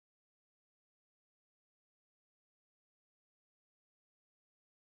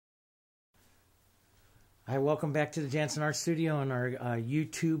Hi, welcome back to the Jansen Art Studio on our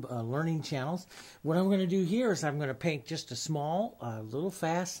YouTube learning channels. What I'm going to do here is I'm going to paint just a small, little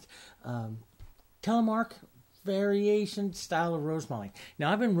fast Telemark variation style of Rosemaling.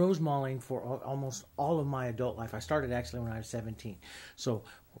 Now, I've been Rosemaling for almost all of my adult life. I started actually when I was 17. So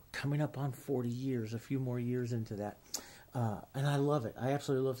we're coming up on 40 years, a few more years into that. And I love it. I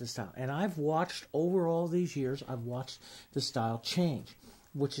absolutely love the style. And I've watched, over all these years, I've watched the style change,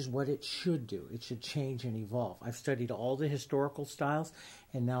 which is what it should do. It should change and evolve. I've studied all the historical styles,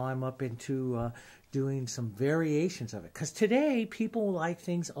 and now I'm up into doing some variations of it. Because today, people like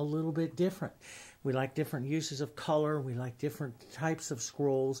things a little bit different. We like different uses of color. We like different types of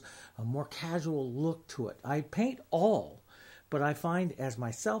scrolls, a more casual look to it. I paint all, but I find as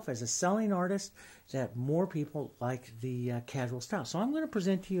myself, as a selling artist, that more people like the casual style. So I'm going to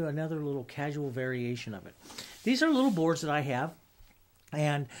present to you another little casual variation of it. These are little boards that I have.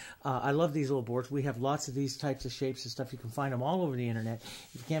 And I love these little boards. We have lots of these types of shapes and stuff. You can find them all over the internet.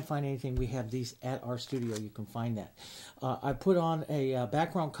 If you can't find anything, we have these at our studio. You can find that. I put on a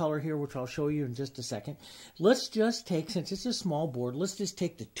background color here, which I'll show you in just a second. Let's just take, since it's a small board, let's just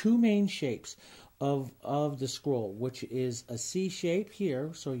take the two main shapes of the scroll, which is a C shape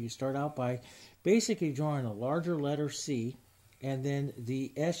here. So you start out by basically drawing a larger letter C, and then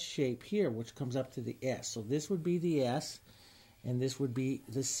the S shape here, which comes up to the S. So this would be the S. And this would be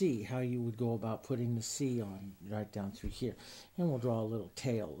the C, how you would go about putting the C on right down through here. And we'll draw a little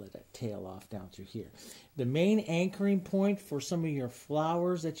tail, let that tail off down through here. The main anchoring point for some of your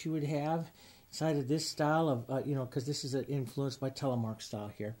flowers that you would have inside of this style of, because this is influenced by Telemark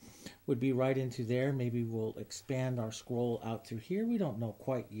style here, would be right into there. Maybe we'll expand our scroll out through here. We don't know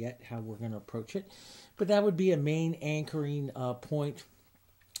quite yet how we're going to approach it. But that would be a main anchoring point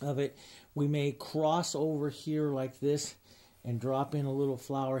of it. We may cross over here like this and drop in a little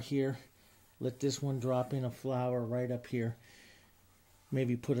flower here. Let this one drop in a flower right up here.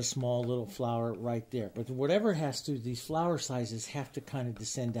 Maybe put a small little flower right there. But whatever it has to, these flower sizes have to kind of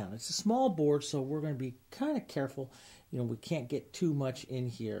descend down. It's a small board, so we're going to be kind of careful. We can't get too much in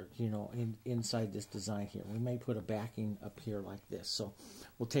here, inside this design here. We may put a backing up here like this. So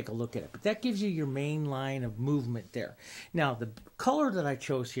we'll take a look at it. But that gives you your main line of movement there. Now, the color that I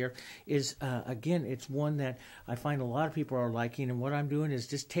chose here is, again, it's one that I find a lot of people are liking. And what I'm doing is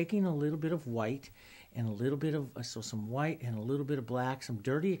just taking a little bit of white and a little bit of, some white and a little bit of black, some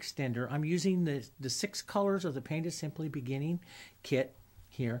dirty extender. I'm using the 6 colors of the Paint It Simply Beginning kit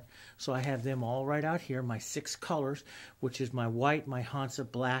here. So I have them all right out here, my 6 colors, which is my white, my Hansa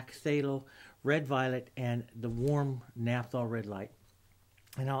black, phthalo, red violet, and the warm naphthol red light.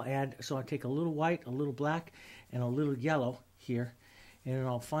 And I'll add, so I take a little white, a little black, and a little yellow here. And then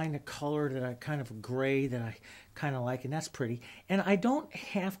I'll find a color that I kind of gray that I kind of like, and that's pretty. And I don't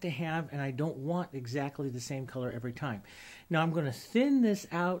have to have, and I don't want exactly the same color every time. Now I'm going to thin this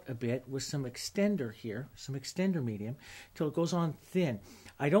out a bit with some extender here, some extender medium, till it goes on thin.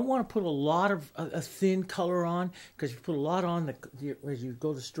 I don't want to put a lot of a thin color on, because if you put a lot on, as you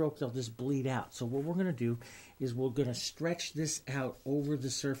go to stroke, they'll just bleed out. So what we're going to do is we're going to stretch this out over the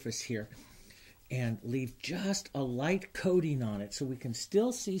surface here and leave just a light coating on it so we can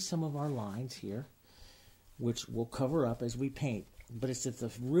still see some of our lines here, which we'll cover up as we paint. But it's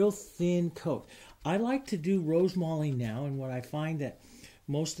a real thin coat. I like to do Rosemaling now, and what I find that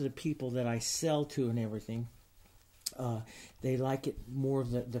most of the people that I sell to and everything, they like it more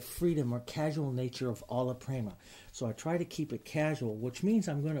of the freedom or casual nature of alla prima. So I try to keep it casual, which means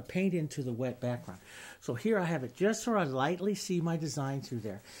I'm going to paint into the wet background. So here I have it just so I lightly see my design through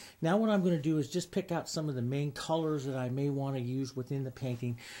there. Now what I'm going to do is just pick out some of the main colors that I may want to use within the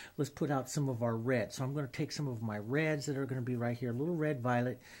painting. Let's put out some of our reds. So I'm going to take some of my reds that are going to be right here, a little red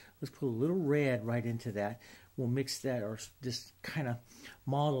violet. Let's put a little red right into that. We'll mix that, or just kind of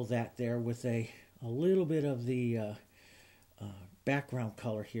model that there with a little bit of the background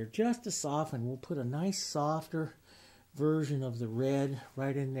color here, just to soften. We'll put a nice softer version of the red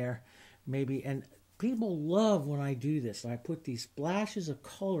right in there, maybe. And people love when I do this. I put these splashes of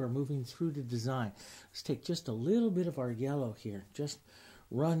color moving through the design. Let's take just a little bit of our yellow here, just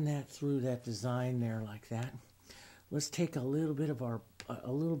run that through that design there like that. Let's take a little bit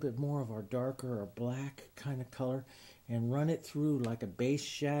more of our darker or black kind of color and run it through like a base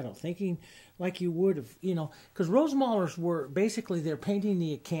shadow, thinking like you would have, because Rosemalers were basically, they're painting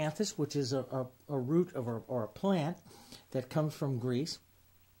the acanthus, which is a root of or a plant that comes from Greece.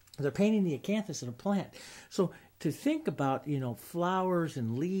 They're painting the acanthus of a plant. So to think about, flowers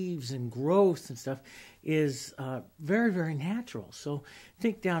and leaves and growth and stuff is very, very natural. So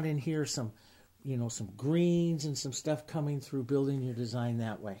think down in here some greens and some stuff coming through, building your design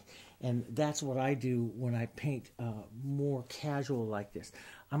that way. And that's what I do when I paint more casual like this.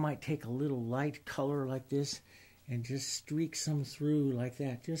 I might take a little light color like this and just streak some through like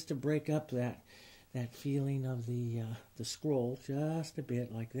that, just to break up that feeling of the scroll just a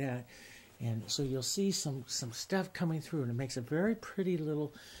bit like that. And so you'll see some stuff coming through, and it makes a very pretty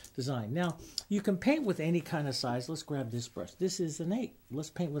little design. Now, you can paint with any kind of size. Let's grab this brush. This is an 8. Let's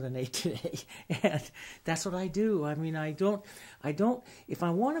paint with an 8 today. And that's what I do. I mean, I don't, if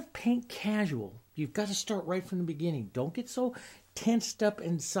I want to paint casual, you've got to start right from the beginning. Don't get so tensed up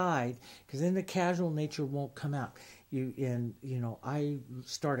inside, because then the casual nature won't come out. I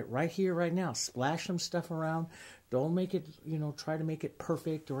start it right here, right now. Splash some stuff around. Don't make it, try to make it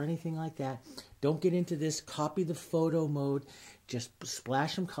perfect or anything like that. Don't get into this copy the photo mode. Just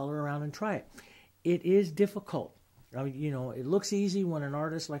splash some color around and try it. It is difficult. It looks easy when an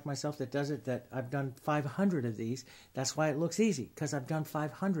artist like myself that does it, that I've done 500 of these. That's why it looks easy, because I've done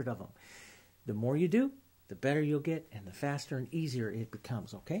 500 of them. The more you do, the better you'll get, and the faster and easier it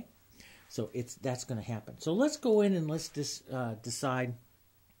becomes, okay? So that's going to happen. So let's go in and let's just decide.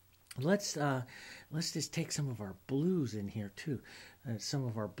 Let's just take some of our blues in here too. Some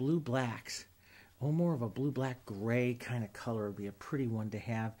of our blue blacks. More of a blue-black gray kind of color would be a pretty one to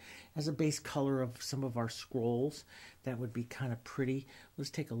have as a base color of some of our scrolls. That would be kind of pretty.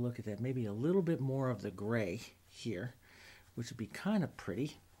 Let's take a look at that. Maybe a little bit more of the gray here, which would be kind of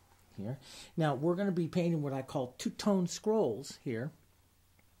pretty here. Now, we're going to be painting what I call two-tone scrolls here.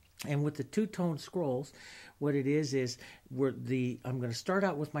 And with the two-tone scrolls, what it is I'm going to start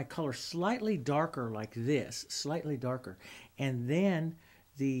out with my color slightly darker like this, slightly darker. And then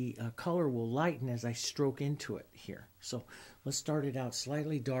the color will lighten as I stroke into it here. So let's start it out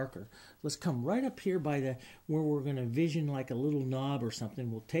slightly darker. Let's come right up here by where we're going to vision like a little knob or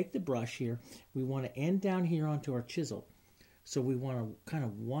something. We'll take the brush here. We want to end down here onto our chisel. So we want to kind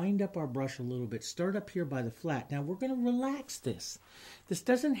of wind up our brush a little bit. Start up here by the flat. Now we're going to relax this. This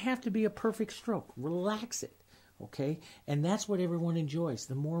doesn't have to be a perfect stroke. Relax it, okay? And that's what everyone enjoys,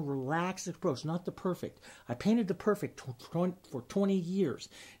 the more relaxed approach, not the perfect. I painted the perfect for 20 years.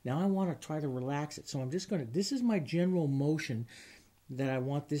 Now I want to try to relax it. So I'm just going to, this is my general motion that I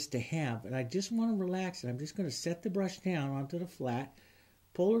want this to have. And I just want to relax it. I'm just going to set the brush down onto the flat,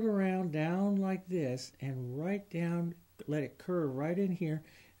 pull it around down like this, and right down. Let it curve right in here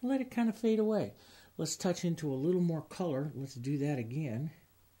and let it kind of fade away. Let's touch into a little more color. Let's do that again.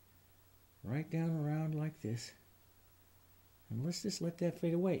 Right down around like this. And let's just let that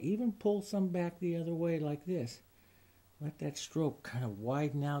fade away. Even pull some back the other way like this. Let that stroke kind of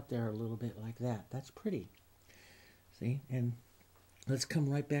widen out there a little bit like that. That's pretty. See? And let's come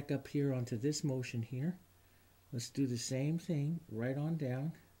right back up here onto this motion here. Let's do the same thing right on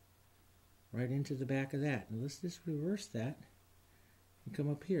down. Right into the back of that. And let's just reverse that and come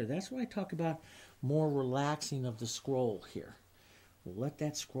up here. That's why I talk about more relaxing of the scroll here. We'll let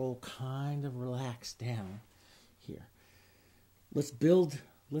that scroll kind of relax down here. Let's build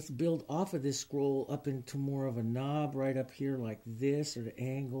off of this scroll up into more of a knob right up here like this, or the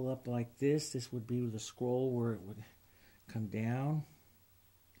angle up like this. This would be the scroll where it would come down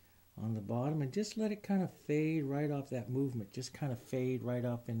on the bottom, and just let it kind of fade right off that movement. Just kind of fade right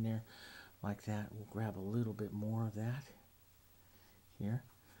up in there. Like that. We'll grab a little bit more of that here.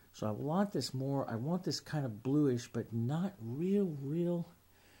 So I want this kind of bluish, but not real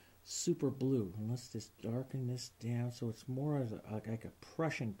super blue. And let's just darken this down so it's more of like a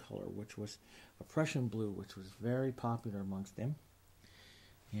Prussian color, which was a Prussian blue, which was very popular amongst them.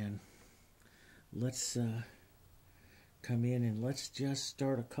 And let's come in and let's just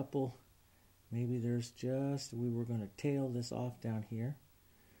start a couple. Maybe we were going to tail this off down here.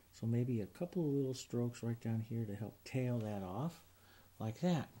 So maybe a couple of little strokes right down here to help tail that off, like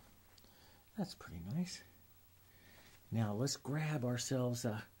that. That's pretty nice. Now let's grab ourselves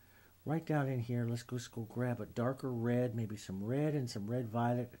right down in here. Let's go grab a darker red, maybe some red and some red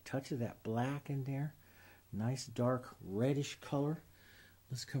violet, a touch of that black in there. Nice dark reddish color.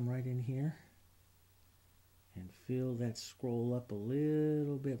 Let's come right in here and fill that scroll up a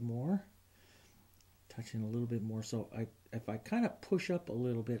little bit more. Touching a little bit more. So if I kind of push up a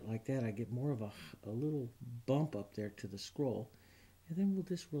little bit like that, I get more of a little bump up there to the scroll. And then we'll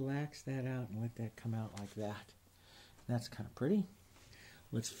just relax that out and let that come out like that. That's kind of pretty.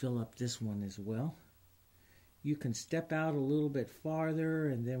 Let's fill up this one as well. You can step out a little bit farther,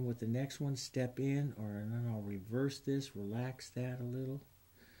 and then with the next one step in, and then I'll reverse this, relax that a little.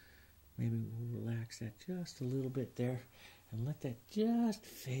 Maybe we'll relax that just a little bit there and let that just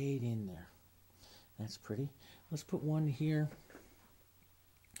fade in there. That's pretty. Let's put one here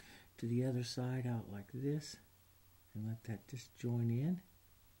to the other side out like this and let that just join in.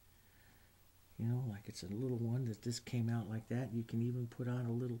 You know, like it's a little one that this came out like that. You can even put on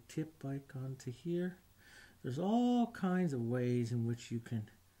a little tip like onto here. There's all kinds of ways in which you can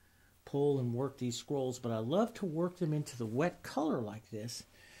pull and work these scrolls, but I love to work them into the wet color like this.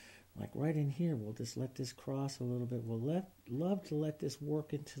 Like right in here, we'll just let this cross a little bit. We'll love to let this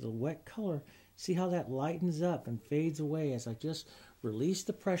work into the wet color. See how that lightens up and fades away as I just release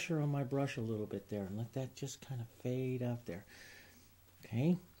the pressure on my brush a little bit there and let that just kind of fade out there.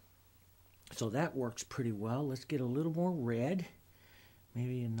 Okay, so that works pretty well. Let's get a little more red.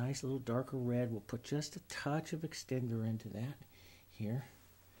 Maybe a nice little darker red. We'll put just a touch of extender into that here.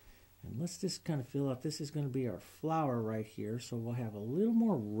 And let's just kind of fill out. This is going to be our flower right here. So we'll have a little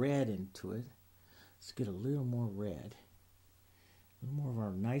more red into it. Let's get a little more red. A little more of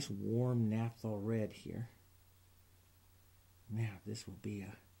our nice warm naphthol red here. Now this will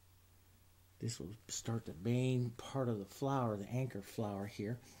start the main part of the flower, the anchor flower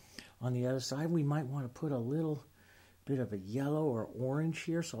here. On the other side, we might want to put a little bit of a yellow or orange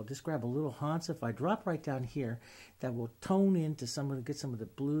here, so I'll just grab a little Hans. If I drop right down here, that will tone into get some of the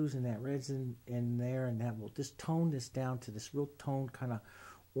blues and that reds in there, and that will just tone this down to this real toned kind of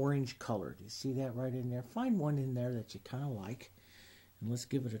orange color. Do you see that right in there? Find one in there that you kind of like, and let's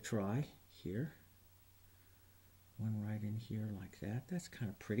give it a try here. One right in here like that. That's kind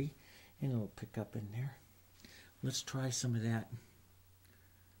of pretty, and it'll pick up in there. Let's try some of that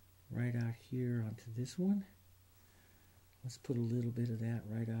right out here onto this one. Let's put a little bit of that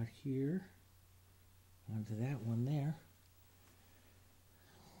right out here onto that one there.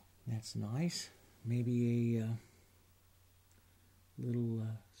 That's nice. Maybe a little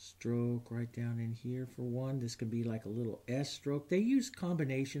stroke right down in here for one. This could be like a little S stroke. They use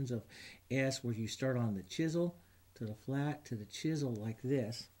combinations of S where you start on the chisel to the flat to the chisel like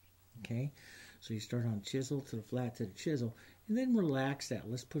this. Okay, so you start on chisel to the flat to the chisel, and then relax that.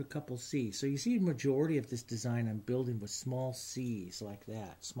 Let's put a couple C's. So you see the majority of this design I'm building with small C's like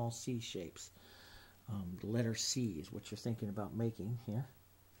that, small C shapes. The letter C is what you're thinking about making here.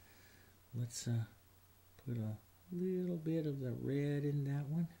 Let's put a little bit of the red in that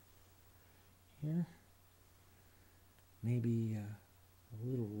one here. Maybe a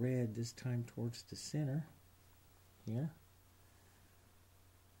little red this time towards the center here.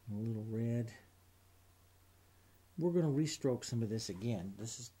 A little red. We're going to restroke some of this again.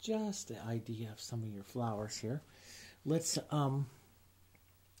 This is just the idea of some of your flowers here. Let's come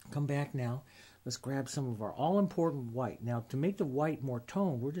back now. Let's grab some of our all-important white. Now, to make the white more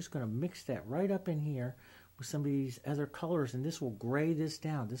toned, we're just going to mix that right up in here with some of these other colors, and this will gray this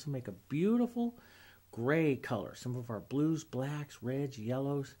down. This will make a beautiful gray color. Some of our blues, blacks, reds,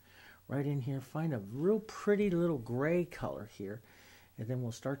 yellows right in here. Find a real pretty little gray color here, and then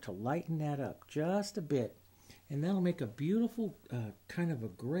we'll start to lighten that up just a bit. And that'll make a beautiful kind of a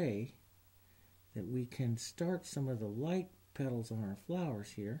gray that we can start some of the light petals on our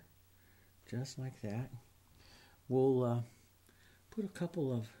flowers here, just like that. We'll put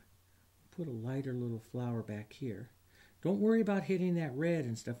a lighter little flower back here. Don't worry about hitting that red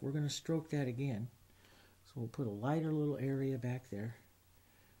and stuff. We're going to stroke that again. So we'll put a lighter little area back there.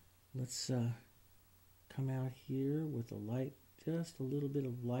 Let's come out here with a light, just a little bit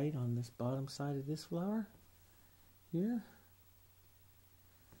of light on this bottom side of this flower. Here,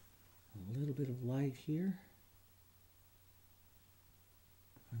 a little bit of light here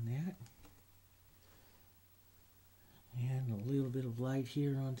on that, and a little bit of light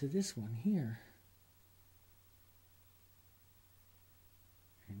here onto this one here.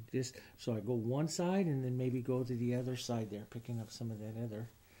 And just so I go one side and then maybe go to the other side there, picking up some of that other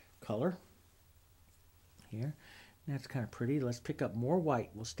color here. And that's kind of pretty. Let's pick up more white.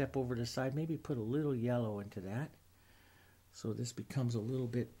 We'll step over to the side, maybe put a little yellow into that. So this becomes a little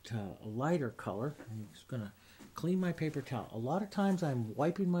bit a lighter color. I'm just going to clean my paper towel. A lot of times I'm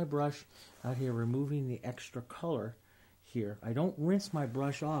wiping my brush out here, removing the extra color here. I don't rinse my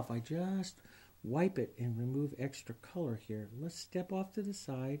brush off. I just wipe it and remove extra color here. Let's step off to the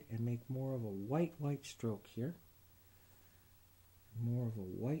side and make more of a white stroke here. More of a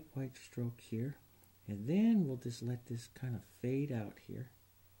white stroke here. And then we'll just let this kind of fade out here.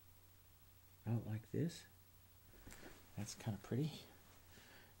 Out like this. That's kind of pretty.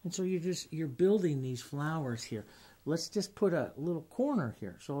 And so you're building these flowers here. Let's just put a little corner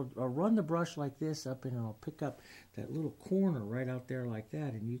here. So I'll run the brush like this up and I'll pick up that little corner right out there like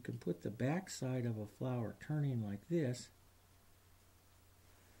that. And you can put the back side of a flower turning like this.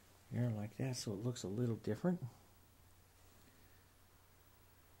 There like that, so it looks a little different.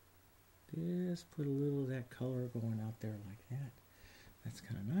 Just put a little of that color going out there like that. That's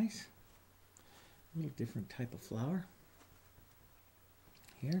kind of nice. A little different type of flower.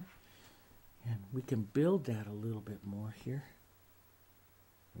 Here. And we can build that a little bit more here.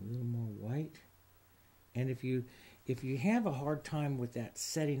 A little more white. And if you have a hard time with that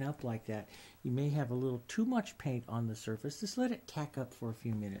setting up like that, you may have a little too much paint on the surface. Just let it tack up for a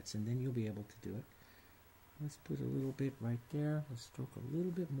few minutes and then you'll be able to do it. Let's put a little bit right there. Let's stroke a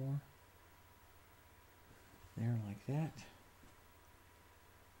little bit more. There, like that.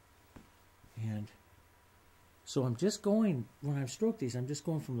 And so I'm just going, when I stroke these, I'm just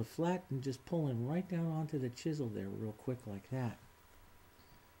going from the flat and just pulling right down onto the chisel there real quick like that.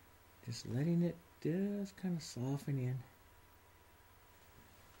 Just letting it just kind of soften in.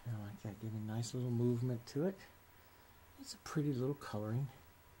 And like that, giving a nice little movement to it. It's a pretty little coloring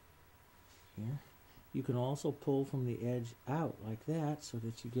here. You can also pull from the edge out like that so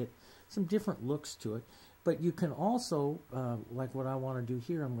that you get some different looks to it. But you can also, like what I want to do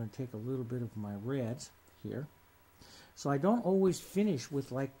here, I'm going to take a little bit of my reds here. So I don't always finish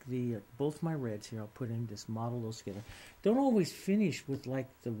with like the, both my reds here, I'll put in, just model those together. Don't always finish with like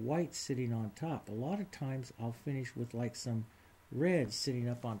the white sitting on top. A lot of times I'll finish with like some reds sitting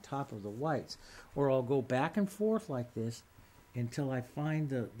up on top of the whites. Or I'll go back and forth like this until I find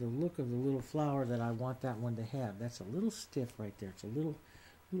the look of the little flower that I want that one to have. That's a little stiff right there. It's a little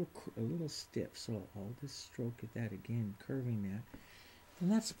stiff. So I'll just stroke at that again, curving that. And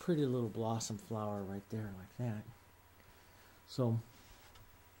that's a pretty little blossom flower right there like that. So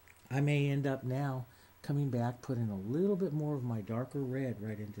I may end up now coming back, putting a little bit more of my darker red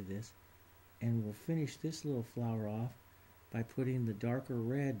right into this. And we'll finish this little flower off by putting the darker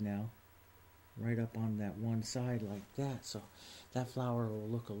red now right up on that one side like that. So that flower will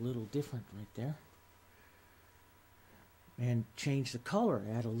look a little different right there. And change the color,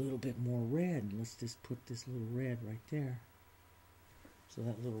 add a little bit more red. Let's just put this little red right there. So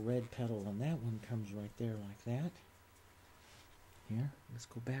that little red petal on that one comes right there like that. Here, let's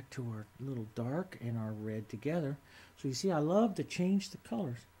go back to our little dark and our red together. So you see, I love to change the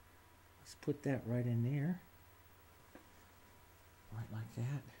colors. Let's put that right in there. Right like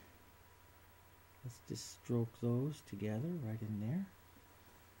that. Let's just stroke those together right in there.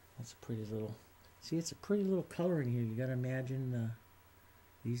 That's a pretty little, see, it's a pretty little color in here. You got to imagine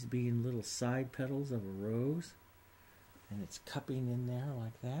these being little side petals of a rose. And it's cupping in there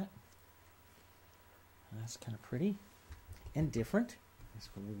like that. And that's kind of pretty and different. That's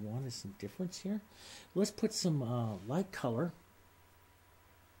what we want, is some difference here. Let's put some light color.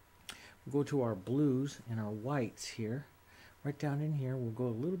 We'll go to our blues and our whites here. Right down in here, we'll go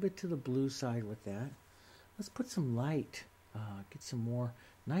a little bit to the blue side with that. Let's put some light, get some more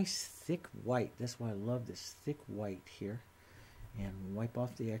nice thick white. That's why I love this thick white here. And wipe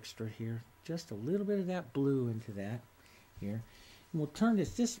off the extra here. Just a little bit of that blue into that here. And we'll turn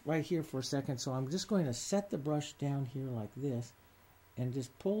this right here for a second. So I'm just going to set the brush down here like this and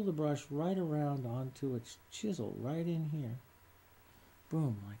just pull the brush right around onto its chisel right in here.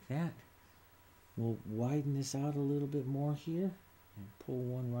 Boom, like that. We'll widen this out a little bit more here and pull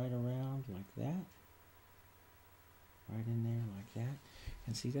one right around like that. Right in there like that.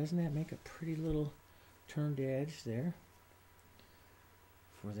 And see, doesn't that make a pretty little turned edge there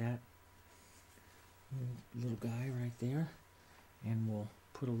for that little guy right there? And we'll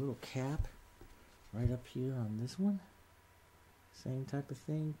put a little cap right up here on this one. Same type of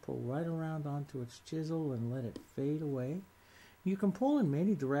thing. Pull right around onto its chisel and let it fade away. You can pull in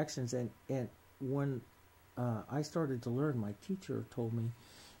many directions, and when I started to learn, my teacher told me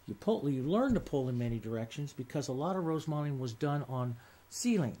you learn to pull in many directions because a lot of Rosemaling was done on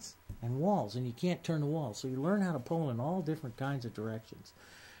ceilings and walls, and you can't turn the walls. So you learn how to pull in all different kinds of directions,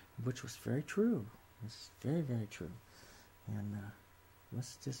 which was very true. It's very, very true. And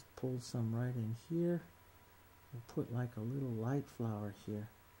let's just pull some right in here. We'll put like a little light flower here,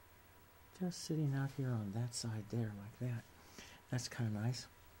 just sitting out here on that side there like that. That's kind of nice.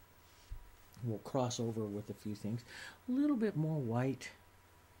 We'll cross over with a few things. A little bit more white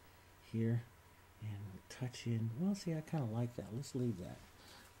here. And we'll touch in. Well, see, I kind of like that. Let's leave that.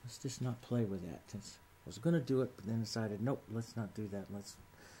 Let's just not play with that. I was going to do it, but then decided, nope, let's not do that.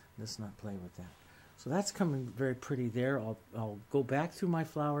 Let's not play with that. So that's coming very pretty there. I'll go back through my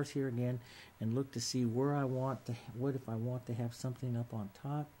flowers here again and look to see where I want to, what if I want to have something up on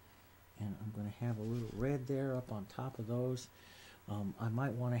top. And I'm going to have a little red there up on top of those. I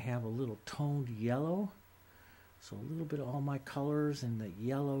might want to have a little toned yellow. So a little bit of all my colors and the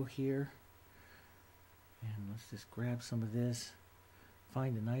yellow here. And let's just grab some of this.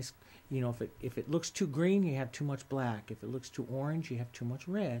 Find a nice, you know, if it looks too green, you have too much black. If it looks too orange, you have too much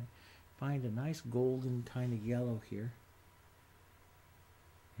red. Find a nice golden kind of yellow here.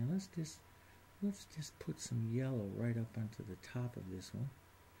 And let's just put some yellow right up onto the top of this one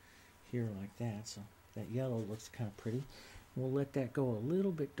here like that, so that yellow looks kind of pretty. We'll let that go a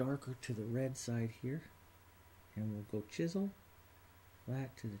little bit darker to the red side here, and we'll go chisel,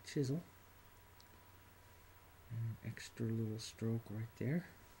 flat to the chisel, and an extra little stroke right there.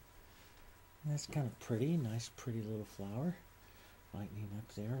 And that's kind of pretty, nice pretty little flower, lightning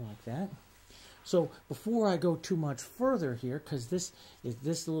up there like that. So before I go too much further here, because this is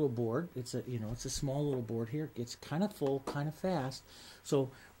this little board, it's a it's a small little board here. It gets kind of full, kind of fast. So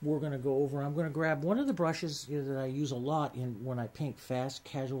we're going to go over. I'm going to grab one of the brushes that I use a lot when I paint fast,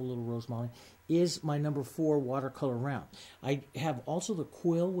 casual little Rosemaling, is my number 4 watercolor round. I have also the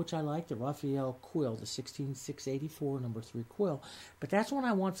quill, which I like, the Raphael quill, the 16684 number 3 quill. But that's when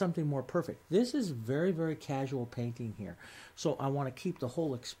I want something more perfect. This is very, very casual painting here. So I want to keep the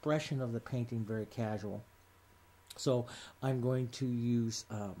whole expression of the painting very casual. So I'm going to use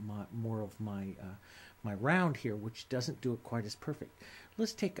more of my round here, which doesn't do it quite as perfect.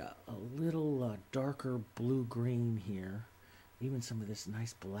 Let's take a little darker blue-green here. Even some of this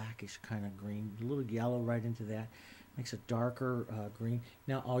nice blackish kind of green. A little yellow right into that. Makes a darker green.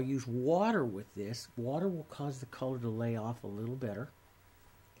 Now I'll use water with this. Water will cause the color to lay off a little better.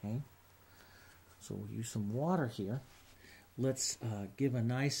 Okay. So we'll use some water here. Let's give a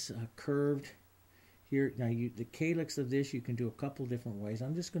nice curved here. Now the calyx of this you can do a couple different ways.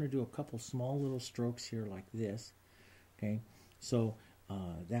 I'm just going to do a couple small little strokes here like this. Okay. So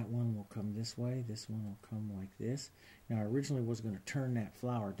that one will come this way. This one will come like this. Now I originally was going to turn that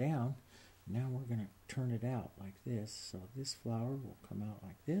flower down. Now we're going to turn it out like this. So this flower will come out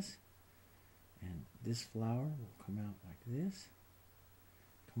like this. And this flower will come out like this.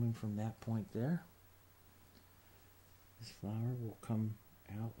 Coming from that point there. This flower will come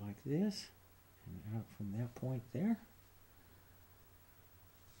out like this. And out from that point there.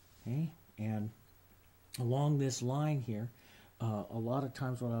 Okay. And along this line here, a lot of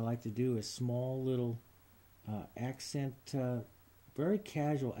times what I like to do is small little accent, very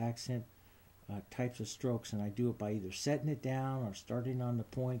casual accent types of strokes, and I do it by either setting it down or starting on the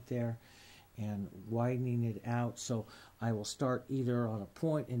point there and widening it out. So I will start either on a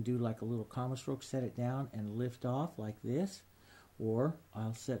point and do like a little comma stroke, set it down and lift off like this, or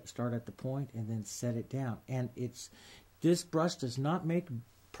I'll start at the point and then set it down. And this brush does not make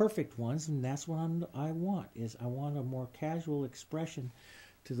perfect ones, and that's what I want a more casual expression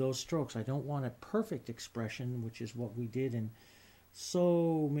to those strokes. I don't want a perfect expression, which is what we did in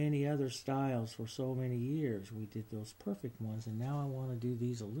so many other styles for so many years. We did those perfect ones, and now I want to do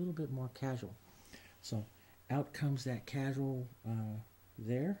these a little bit more casual. So out comes that casual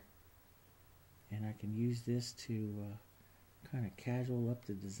there, and I can use this to kind of casual up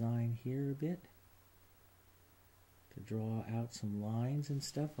the design here a bit, to draw out some lines and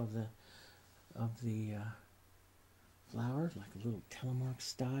stuff of the flowers, like a little Telemark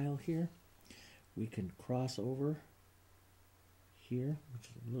style here. We can cross over here, which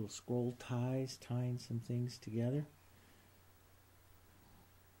is little scroll ties, tying some things together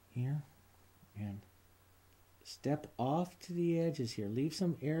here, and step off to the edges here. Leave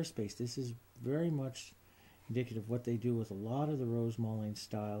some airspace. This is very much indicative of what they do with a lot of the Rosemaling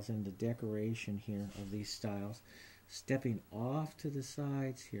styles and the decoration here of these styles. Stepping off to the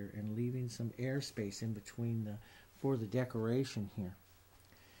sides here and leaving some airspace in between for the decoration here.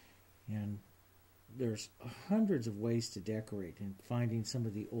 And there's hundreds of ways to decorate, and finding some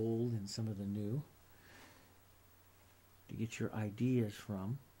of the old and some of the new to get your ideas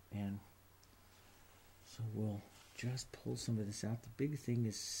from. And so we'll just pull some of this out. The big thing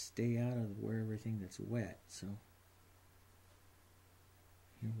is stay out of where everything that's wet. So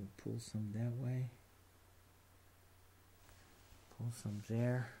here we'll pull some that way. Pull some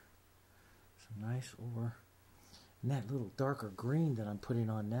there. Some nice over. And that little darker green that I'm putting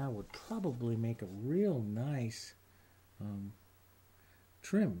on now would probably make a real nice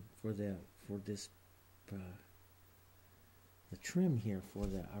trim for the trim here for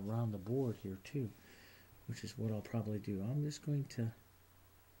the around the board here too, which is what I'll probably do. I'm just going to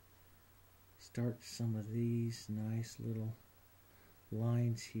start some of these nice little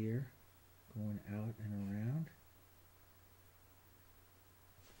lines here going out and around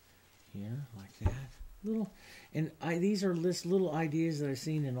here like that. These are little ideas that I've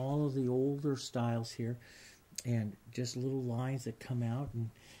seen in all of the older styles here, and just little lines that come out.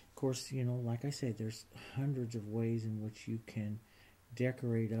 And of course, like I say, there's hundreds of ways in which you can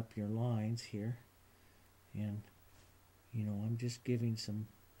decorate up your lines here. And I'm just giving some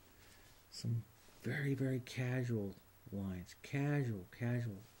very, very casual lines, casual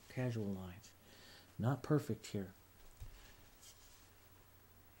lines, not perfect here.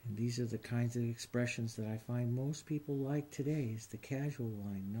 And these are the kinds of expressions that I find most people like today, is the casual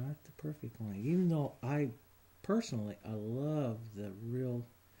line, not the perfect line. Even though I personally, I love the real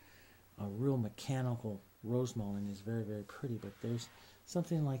mechanical Rosemaling is very, very pretty, but there's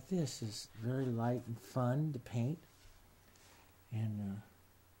something like this is very light and fun to paint. And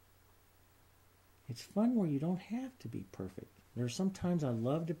it's fun where you don't have to be perfect. There are sometimes I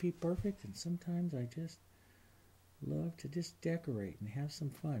love to be perfect, and sometimes I just love to just decorate and have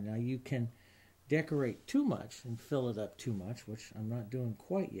some fun. Now you can decorate too much and fill it up too much, which I'm not doing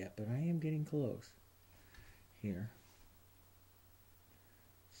quite yet, but I am getting close here.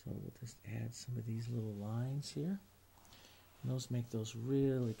 So we'll just add some of these little lines here. And those make those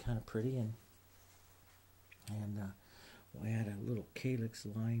really kind of pretty, and we'll add a little calyx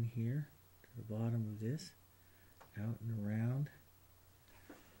line here to the bottom of this, out and around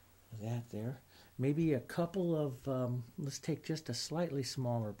that there. Maybe a couple of, let's take just a slightly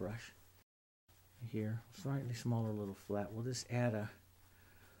smaller brush here, slightly smaller little flat. We'll just add a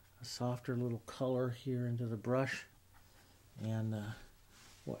softer little color here into the brush, and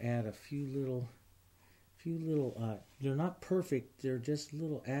we'll add a few little, they're not perfect, they're just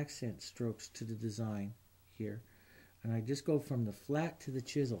little accent strokes to the design here. And I just go from the flat to the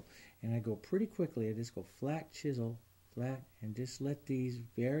chisel, and I go pretty quickly. I just go flat, chisel, flat, and just let these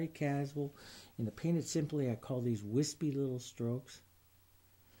very casual, and to paint it simply, I call these wispy little strokes.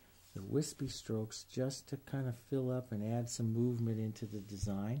 The wispy strokes, just to kind of fill up and add some movement into the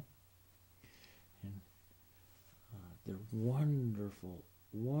design. And they're wonderful,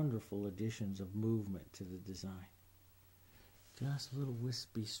 wonderful additions of movement to the design. Just little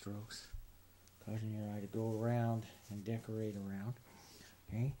wispy strokes, causing your eye to go around and decorate around.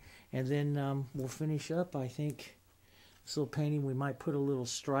 Okay, and then we'll finish up, I think, this little painting. We might put a little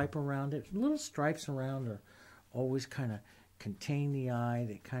stripe around it. Little stripes around are always kind of contain the eye.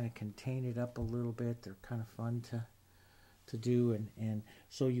 They kind of contain it up a little bit. They're kind of fun to do, and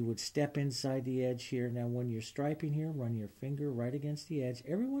so you would step inside the edge here. Now when you're striping here, run your finger right against the edge.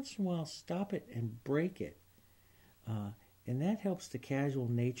 Every once in a while, stop it and break it. And that helps the casual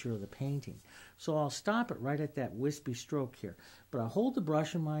nature of the painting. So I'll stop it right at that wispy stroke here. But I hold the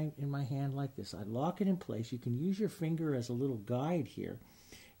brush in my hand like this. I lock it in place. You can use your finger as a little guide here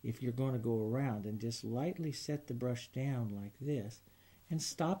if you're going to go around, and just lightly set the brush down like this, and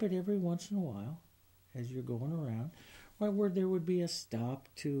stop it every once in a while as you're going around, right where there would be a stop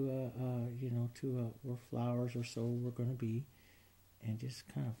to where flowers or so were going to be, and just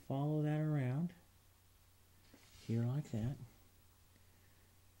kind of follow that around here like that.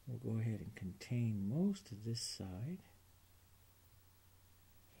 We'll go ahead and contain most of this side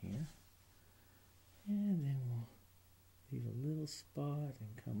here, and then we'll leave a little spot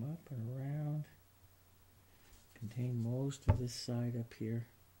and come up and around, contain most of this side up here.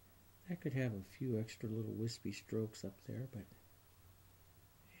 That could have a few extra little wispy strokes up there, but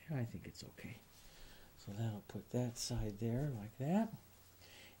yeah, I think it's okay. So that'll put that side there like that,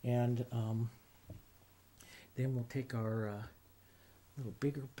 and then we'll take our little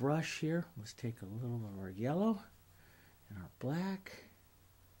bigger brush here. Let's take a little of our yellow and our black,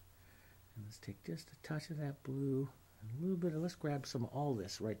 and let's take just a touch of that blue and a little bit of, let's grab some of all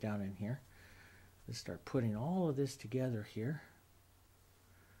this right down in here. Let's start putting all of this together here.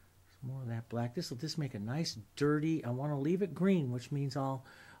 Some more of that black. This will just make a nice dirty, I want to leave it green, which means I'll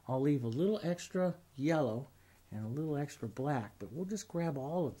leave a little extra yellow and a little extra black, but we'll just grab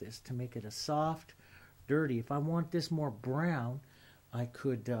all of this to make it a soft, dirty. If I want this more brown, I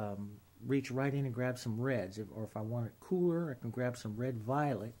could reach right in and grab some reds, or if I want it cooler, I can grab some red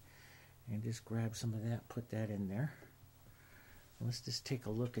violet and just grab some of that, put that in there. Let's just take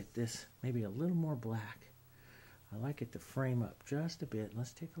a look at this, maybe a little more black. I like it to frame up just a bit.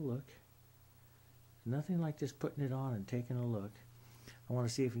 Let's take a look. Nothing like just putting it on and taking a look. I want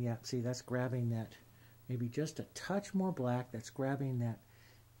to see if, yeah, see, that's grabbing that, maybe just a touch more black. That's grabbing that,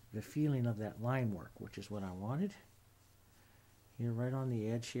 the feeling of that line work, which is what I wanted. Here, right on the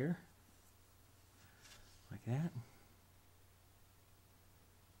edge here, like that.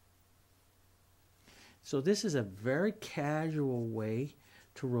 So this is a very casual way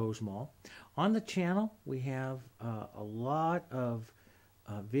to Rosemaling. On the channel, we have a lot of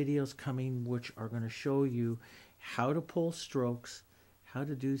videos coming which are going to show you how to pull strokes, how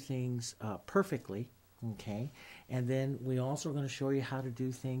to do things perfectly, okay? And then we also are going to show you how to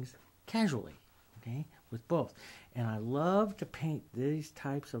do things casually, okay, with both. And I love to paint these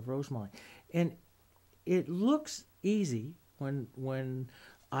types of Rosemaling. And it looks easy when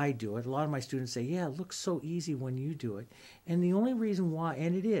I do it. A lot of my students say, yeah, it looks so easy when you do it. And the only reason why,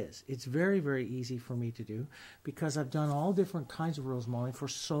 and it's very, very easy for me to do because I've done all different kinds of Rosemaling for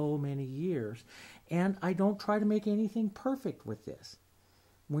so many years. And I don't try to make anything perfect with this.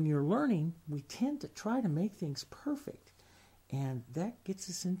 When you're learning, we tend to try to make things perfect. And that gets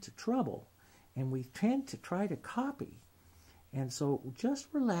us into trouble. And we tend to try to copy. And so just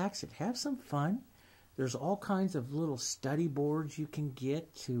relax and have some fun. There's all kinds of little study boards you can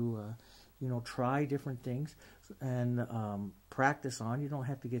get to, try different things and practice on. You don't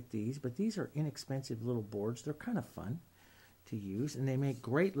have to get these, but these are inexpensive little boards. They're kind of fun to use, and they make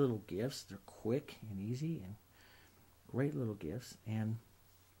great little gifts. They're quick and easy and great little gifts. And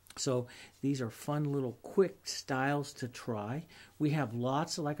so these are fun little quick styles to try. We have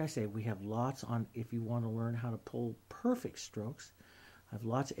lots, like I say, we have lots on if you want to learn how to pull perfect strokes. I have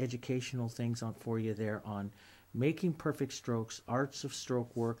lots of educational things on for you there on making perfect strokes, arts of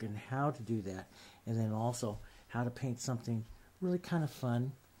stroke work, and how to do that. And then also how to paint something really kind of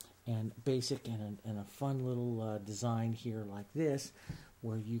fun and basic and a fun little design here like this,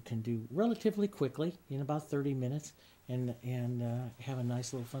 where you can do relatively quickly in about 30 minutes and have a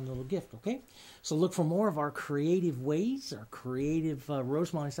nice little fun little gift, okay? So look for more of our creative ways, our creative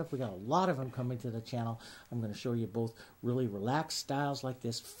Rosemaling stuff. We got a lot of them coming to the channel. I'm going to show you both really relaxed styles like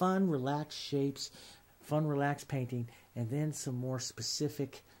this, fun, relaxed shapes, fun, relaxed painting, and then some more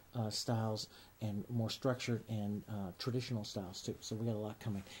specific styles and more structured and traditional styles too. So we got a lot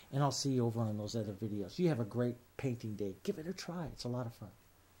coming. And I'll see you over on those other videos. You have a great painting day. Give it a try. It's a lot of fun.